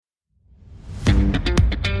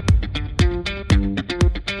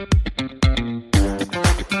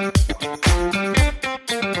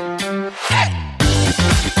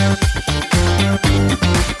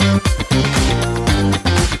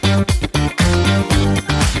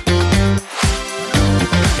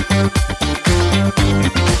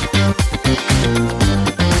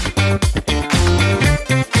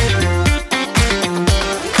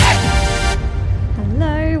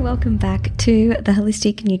the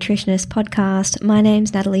Holistic Nutritionist Podcast. My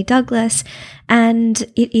name's Natalie Douglas, and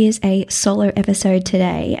it is a solo episode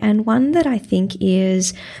today, and one that I think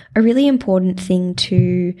is a really important thing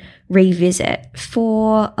to revisit.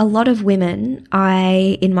 For a lot of women,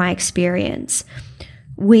 in my experience,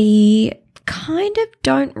 we kind of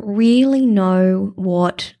don't really know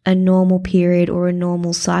what a normal period or a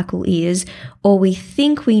normal cycle is, or we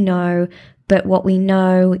think we know, but what we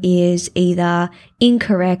know is either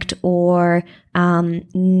incorrect or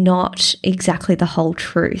not exactly the whole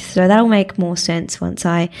truth. So that'll make more sense once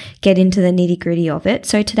I get into the nitty-gritty of it.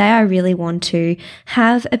 So today I really want to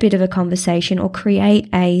have a bit of a conversation or create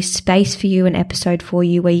a space for you, an episode for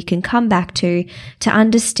you where you can come back to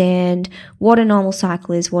understand what a normal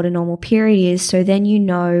cycle is, what a normal period is, so then you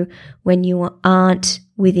know when you aren't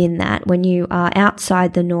within that, when you are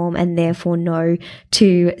outside the norm, and therefore know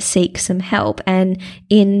to seek some help. And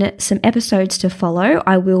in some episodes to follow,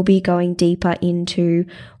 I will be going deeper into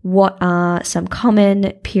what are some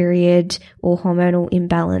common period or hormonal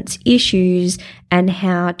imbalance issues and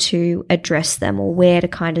how to address them, or where to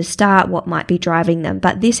kind of start, what might be driving them.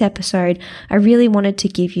 But this episode, I really wanted to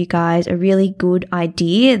give you guys a really good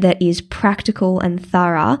idea that is practical and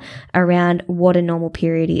thorough around what a normal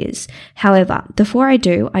period is. However, before I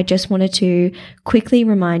do, I just wanted to quickly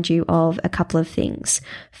remind you of a couple of things.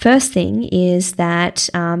 First thing is that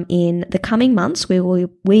in the coming months, we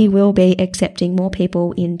will be accepting more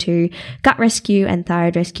people into Gut Rescue and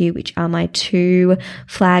Thyroid Rescue, which are my two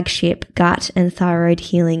flagship gut and thyroid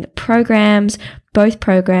healing programs. Both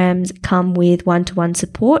programs come with one-to-one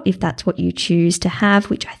support if that's what you choose to have,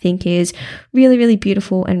 which I think is really, really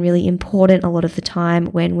beautiful and really important a lot of the time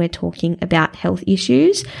when we're talking about health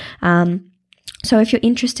issues. So if you're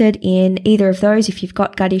interested in either of those, if you've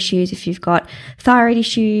got gut issues, if you've got thyroid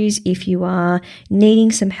issues, if you are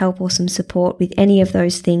needing some help or some support with any of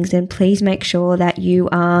those things, then please make sure that you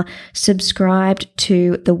are subscribed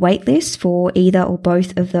to the waitlist for either or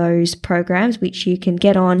both of those programs, which you can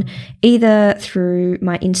get on either through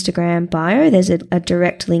my Instagram bio. There's a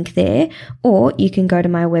direct link there, or you can go to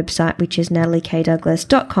my website, which is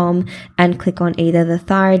nataliekdouglas.com, and click on either the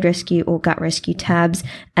Thyroid Rescue or Gut Rescue tabs,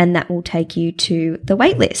 and that will take you to the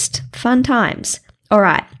waitlist. Fun times. All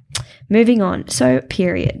right, moving on. So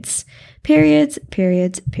periods.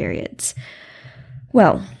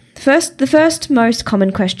 Well, the first most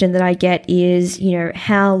common question that I get is,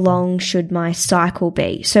 how long should my cycle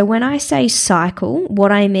be? So when I say cycle,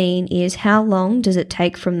 what I mean is how long does it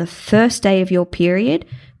take from the first day of your period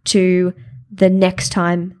to the next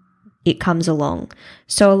time it comes along.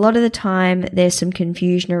 So a lot of the time there's some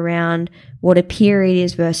confusion around what a period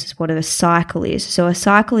is versus what a cycle is. So a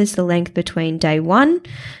cycle is the length between day one,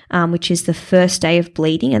 which is the first day of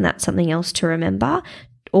bleeding, and that's something else to remember,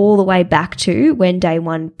 all the way back to when day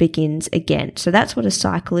one begins again. So that's what a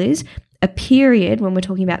cycle is. A period, when we're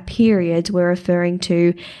talking about periods, we're referring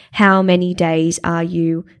to how many days are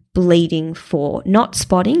you bleeding for, not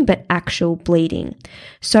spotting, but actual bleeding.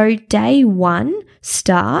 So day one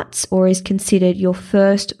starts or is considered your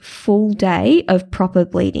first full day of proper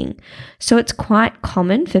bleeding. So it's quite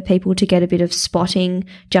common for people to get a bit of spotting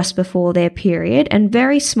just before their period, and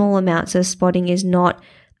very small amounts of spotting is not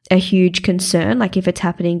a huge concern. Like if it's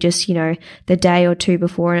happening just, the day or two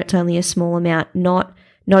before and it's only a small amount, not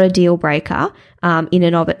a deal breaker in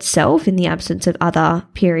and of itself, in the absence of other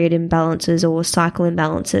period imbalances or cycle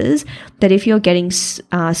imbalances. But if you're getting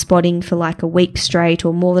spotting for like a week straight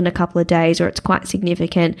or more than a couple of days, or it's quite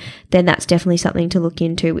significant, then that's definitely something to look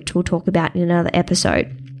into, which we'll talk about in another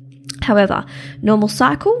episode. However, normal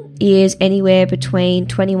cycle is anywhere between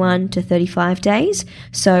 21 to 35 days.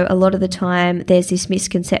 So a lot of the time there's this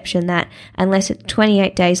misconception that unless it's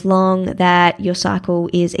 28 days long, that your cycle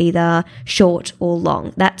is either short or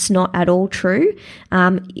long. That's not at all true.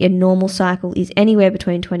 A normal cycle is anywhere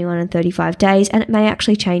between 21 and 35 days, and it may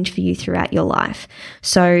actually change for you throughout your life.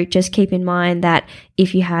 So just keep in mind that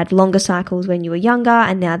if you had longer cycles when you were younger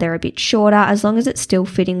and now they're a bit shorter, as long as it's still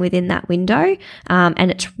fitting within that window,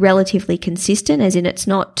 and it's relatively consistent, as in it's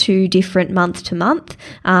not too different month to month,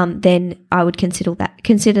 then I would consider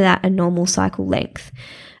that a normal cycle length.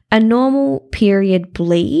 A normal period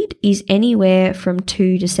bleed is anywhere from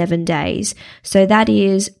 2 to 7 days. So that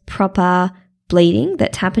is proper bleeding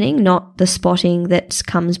that's happening, not the spotting that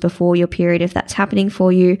comes before your period if that's happening for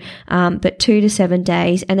you, but 2 to 7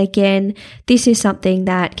 days. And again, this is something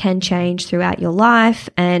that can change throughout your life,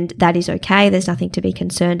 and that is okay. There's nothing to be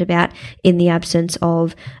concerned about in the absence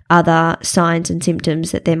of other signs and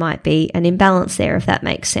symptoms that there might be an imbalance there, if that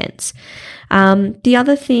makes sense. The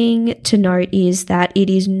other thing to note is that it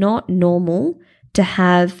is not normal to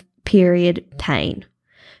have period pain.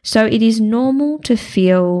 So it is normal to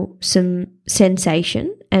feel some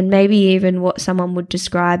sensation and maybe even what someone would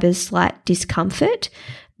describe as slight discomfort,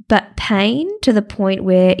 but pain to the point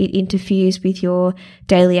where it interferes with your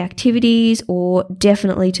daily activities, or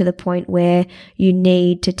definitely to the point where you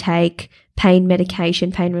need to take pain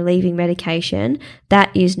medication, pain relieving medication, that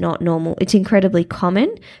is not normal. It's incredibly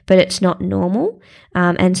common, but it's not normal.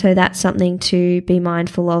 And so that's something to be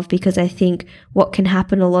mindful of, because I think what can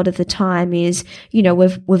happen a lot of the time is,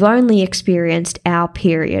 we've only experienced our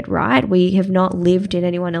period, right? We have not lived in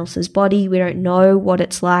anyone else's body. We don't know what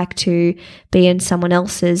it's like to be in someone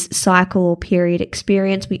else's cycle or period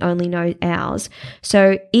experience. We only know ours.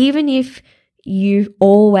 So even if you've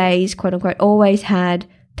always, quote unquote, always had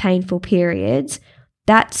painful periods,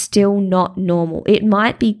 that's still not normal. It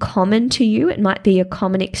might be common to you. It might be a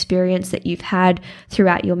common experience that you've had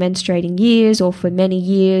throughout your menstruating years or for many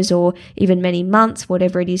years or even many months,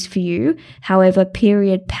 whatever it is for you. However,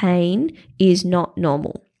 period pain is not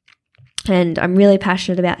normal. And I'm really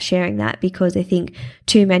passionate about sharing that because I think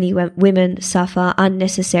too many women suffer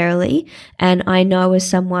unnecessarily. And I know, as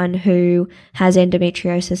someone who has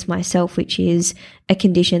endometriosis myself, which is a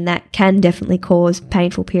condition that can definitely cause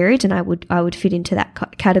painful periods, and I would fit into that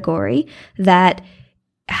category, that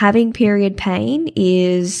having period pain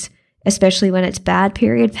is, especially when it's bad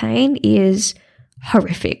period pain, is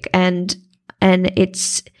horrific. And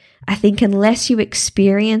it's, I think unless you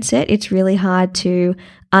experience it, it's really hard to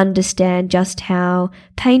understand just how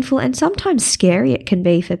painful and sometimes scary it can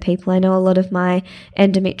be for people. I know a lot of my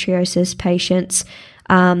endometriosis patients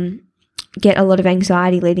get a lot of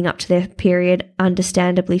anxiety leading up to their period,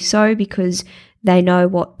 understandably so, because they know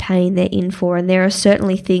what pain they're in for. And there are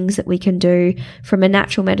certainly things that we can do from a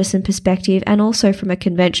natural medicine perspective and also from a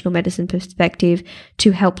conventional medicine perspective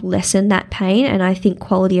to help lessen that pain. And I think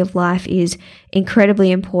quality of life is incredibly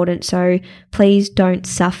important. So please don't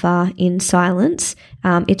suffer in silence.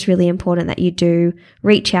 It's really important that you do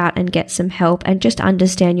reach out and get some help and just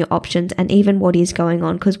understand your options and even what is going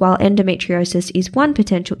on. Because while endometriosis is one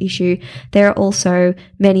potential issue, there are also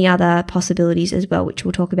many other possibilities as well, which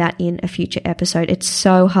we'll talk about in a future episode. It's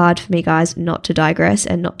so hard for me, guys, not to digress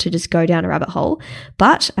and not to just go down a rabbit hole.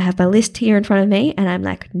 But I have my list here in front of me and I'm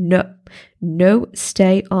like, no,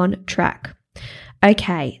 stay on track.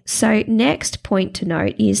 Okay, so next point to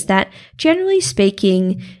note is that generally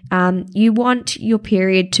speaking, you want your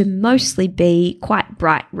period to mostly be quite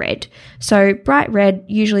bright red. So bright red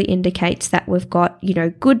usually indicates that we've got,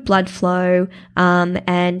 good blood flow,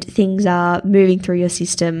 and things are moving through your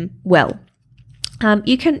system well.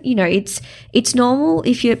 You can, it's normal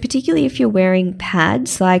particularly if you're wearing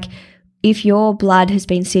pads, like if your blood has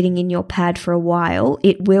been sitting in your pad for a while,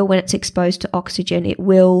 it will, when it's exposed to oxygen, it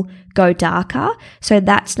will go darker. So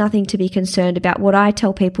that's nothing to be concerned about. What I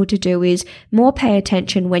tell people to do is more pay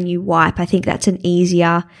attention when you wipe. I think that's an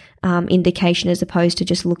easier indication as opposed to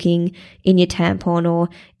just looking in your tampon or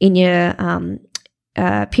in your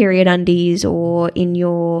period undies or in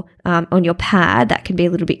your on your pad. That can be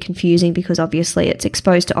a little bit confusing because obviously it's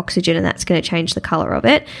exposed to oxygen and that's going to change the color of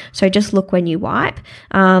it. So just look when you wipe,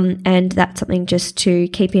 and that's something just to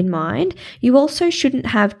keep in mind. You also shouldn't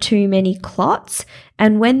have too many clots.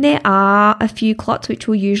 And when there are a few clots, which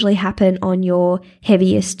will usually happen on your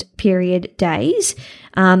heaviest period days,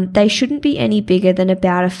 they shouldn't be any bigger than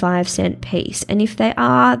about a 5-cent piece. And if they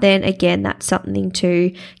are, then again, that's something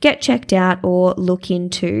to get checked out or look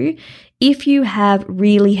into. If you have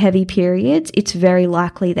really heavy periods, it's very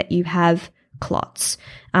likely that you have clots.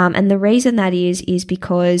 And the reason that is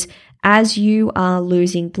because as you are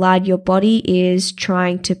losing blood, your body is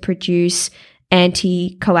trying to produce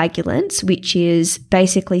anticoagulants, which is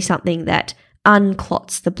basically something that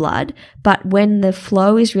unclots the blood. But when the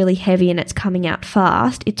flow is really heavy and it's coming out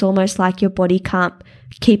fast, it's almost like your body can't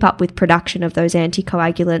keep up with production of those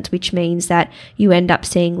anticoagulants, which means that you end up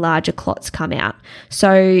seeing larger clots come out.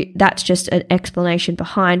 So that's just an explanation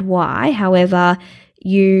behind why. However,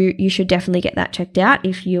 you should definitely get that checked out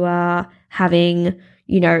if you are having,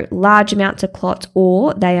 large amounts of clots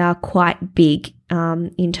or they are quite big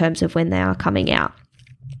in terms of when they are coming out.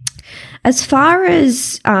 As far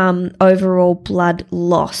as overall blood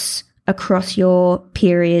loss across your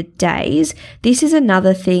period days, this is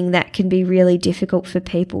another thing that can be really difficult for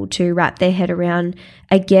people to wrap their head around,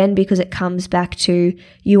 again, because it comes back to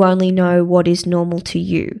you only know what is normal to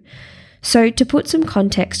you. So to put some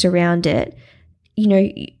context around it,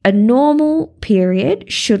 a normal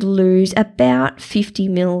period should lose about 50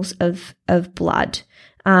 mils of blood.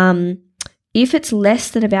 If it's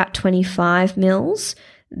less than about 25 mils,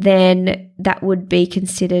 then that would be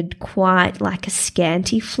considered quite like a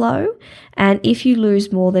scanty flow. And if you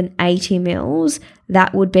lose more than 80 mils,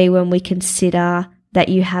 that would be when we consider that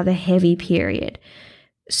you have a heavy period.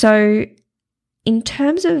 So in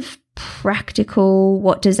terms of practical,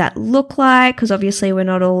 what does that look like? Because obviously we're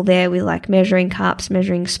not all there with like measuring cups,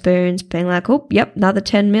 measuring spoons, being like, oh, yep, another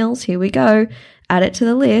 10 mils, here we go, add it to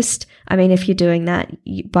the list. I mean, if you're doing that,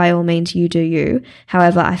 by all means, you do you.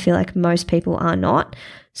 However, I feel like most people are not.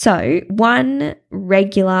 So one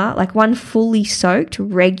fully soaked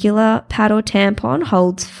regular pad or tampon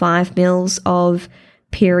holds 5 mils of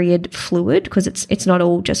period fluid, because it's not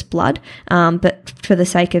all just blood, but for the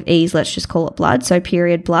sake of ease, let's just call it blood, so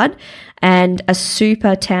period blood. And a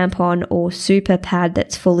super tampon or super pad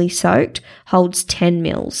that's fully soaked holds 10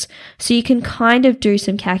 mils. So you can kind of do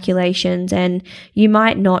some calculations, and you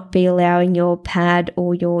might not be allowing your pad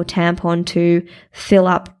or your tampon to fill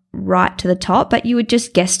up right to the top, but you would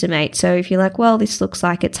just guesstimate. So if you're like, well, this looks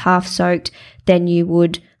like it's half soaked, then you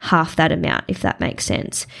would half that amount, if that makes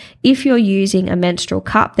sense. If you're using a menstrual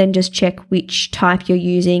cup, then just check which type you're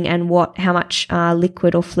using and how much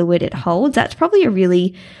liquid or fluid it holds.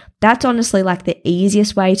 That's honestly like the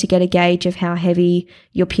easiest way to get a gauge of how heavy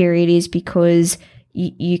your period is, because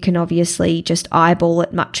you can obviously just eyeball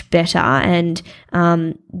it much better, and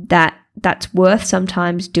that's worth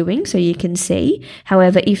sometimes doing so you can see.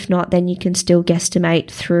 However, if not, then you can still guesstimate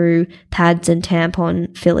through pads and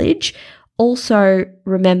tampon fillage. Also,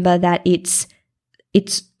 remember that it's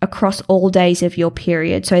across all days of your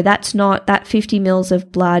period. So that 50 mils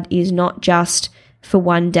of blood is not just for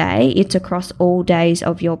one day, it's across all days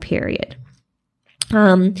of your period.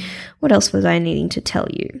 What else was I needing to tell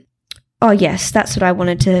you? Oh yes, that's what I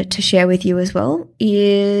wanted to share with you as well,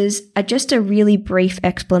 is just a really brief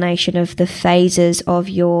explanation of the phases of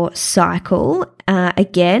your cycle.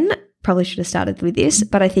 Again, probably should have started with this,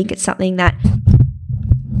 but I think it's something that...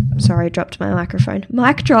 Sorry, I dropped my microphone.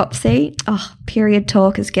 Mic drop, see? Oh, period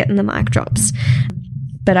talk is getting the mic drops.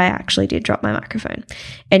 But I actually did drop my microphone.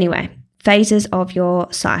 Anyway, phases of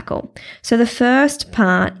your cycle. So the first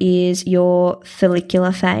part is your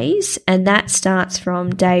follicular phase, and that starts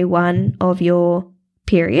from day 1 of your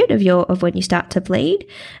period, of when you start to bleed,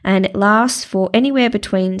 and it lasts for anywhere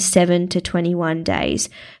between 7 to 21 days.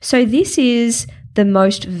 So this is the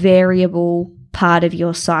most variable part of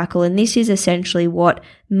your cycle, and this is essentially what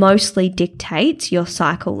mostly dictates your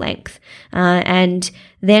cycle length. And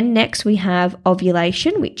then next we have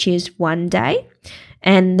ovulation, which is 1 day.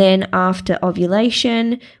 And then after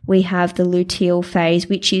ovulation, we have the luteal phase,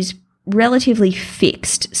 which is relatively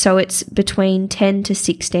fixed. So it's between 10 to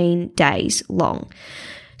 16 days long.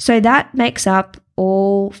 So that makes up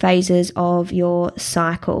all phases of your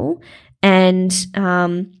cycle. And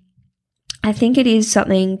I think it is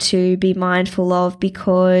something to be mindful of,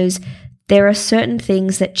 because there are certain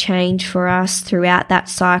things that change for us throughout that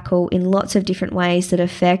cycle in lots of different ways that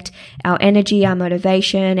affect our energy, our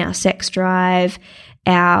motivation, our sex drive,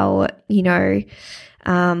 our,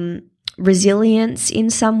 resilience in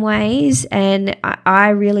some ways. And I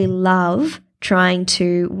really love trying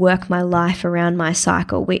to work my life around my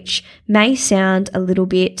cycle, which may sound a little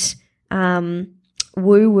bit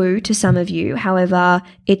woo-woo to some of you. However,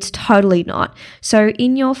 it's totally not. So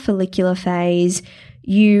in your follicular phase,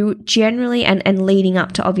 you generally, and leading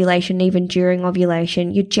up to ovulation, even during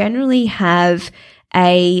ovulation, you generally have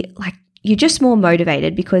you're just more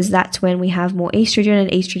motivated, because that's when we have more estrogen,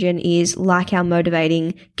 and estrogen is like our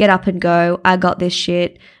motivating, get up and go, I got this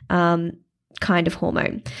shit, kind of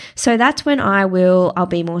hormone. So that's when I'll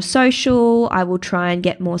be more social. I will try and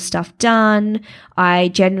get more stuff done. I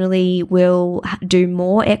generally will do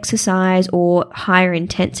more exercise or higher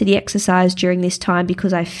intensity exercise during this time,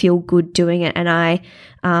 because I feel good doing it and I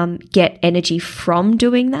get energy from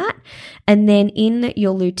doing that. And then in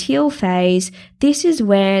your luteal phase, this is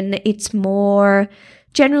when it's more...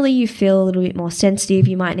 Generally, you feel a little bit more sensitive.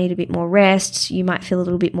 You might need a bit more rest. You might feel a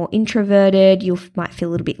little bit more introverted. You might feel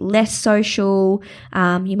a little bit less social.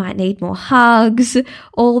 You might need more hugs,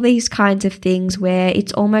 all these kinds of things, where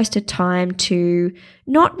it's almost a time to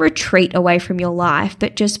not retreat away from your life,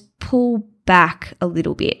 but just pull back a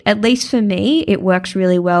little bit. At least for me, it works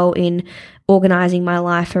really well in organizing my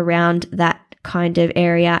life around that kind of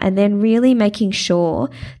area, and then really making sure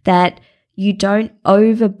that you don't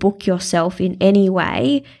overbook yourself in any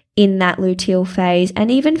way in that luteal phase. And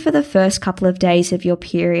even for the first couple of days of your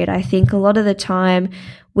period, I think a lot of the time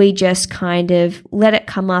we just kind of let it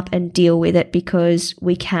come up and deal with it because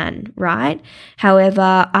we can, right?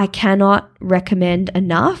 However, I cannot recommend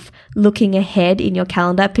enough looking ahead in your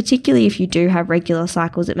calendar, particularly if you do have regular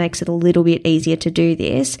cycles. It makes it a little bit easier to do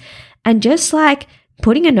this, and just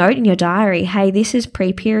putting a note in your diary, hey, this is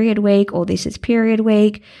pre-period week or this is period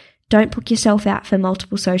week. Don't put yourself out for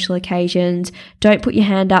multiple social occasions. Don't put your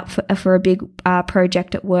hand up for a big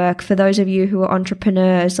project at work. For those of you who are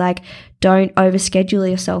entrepreneurs, like, don't overschedule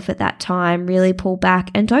yourself at that time. Really pull back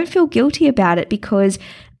and don't feel guilty about it, because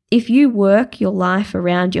if you work your life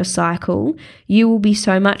around your cycle, you will be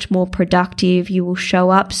so much more productive. You will show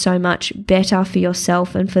up so much better for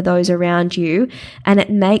yourself and for those around you. And it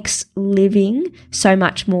makes living so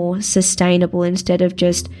much more sustainable instead of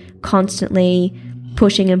just constantly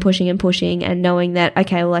pushing and knowing that,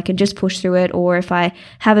 okay, well, I can just push through it. Or if I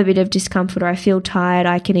have a bit of discomfort or I feel tired,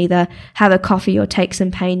 I can either have a coffee or take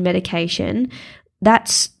some pain medication.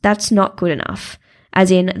 That's not good enough. As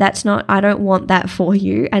in, I don't want that for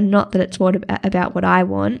you, and not that it's about what I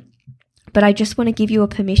want. But I just want to give you a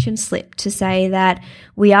permission slip to say that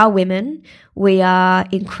we are women, we are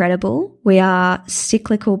incredible, we are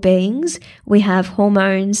cyclical beings, we have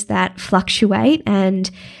hormones that fluctuate, and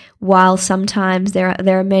while sometimes there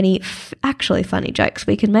are many actually funny jokes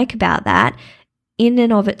we can make about that, in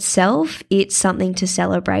and of itself, it's something to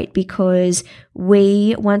celebrate, because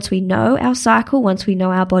once we know our cycle, once we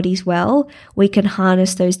know our bodies well, we can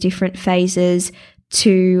harness those different phases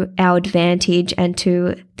to our advantage and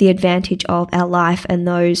to the advantage of our life and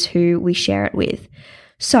those who we share it with.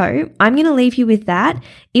 So I'm going to leave you with that.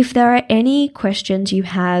 If there are any questions you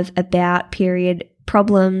have about period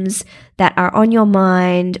problems that are on your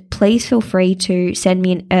mind, please feel free to send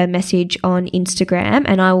me a message on Instagram,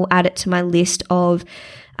 and I will add it to my list of,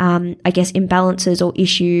 imbalances or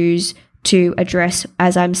issues to address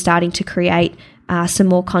as I'm starting to create some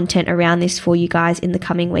more content around this for you guys in the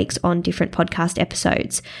coming weeks on different podcast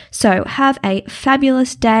episodes. So have a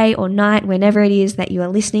fabulous day or night whenever it is that you are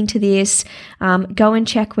listening to this. Go and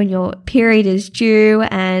check when your period is due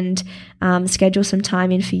and schedule some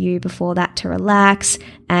time in for you before that to relax.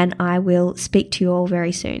 And I will speak to you all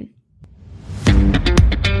very soon.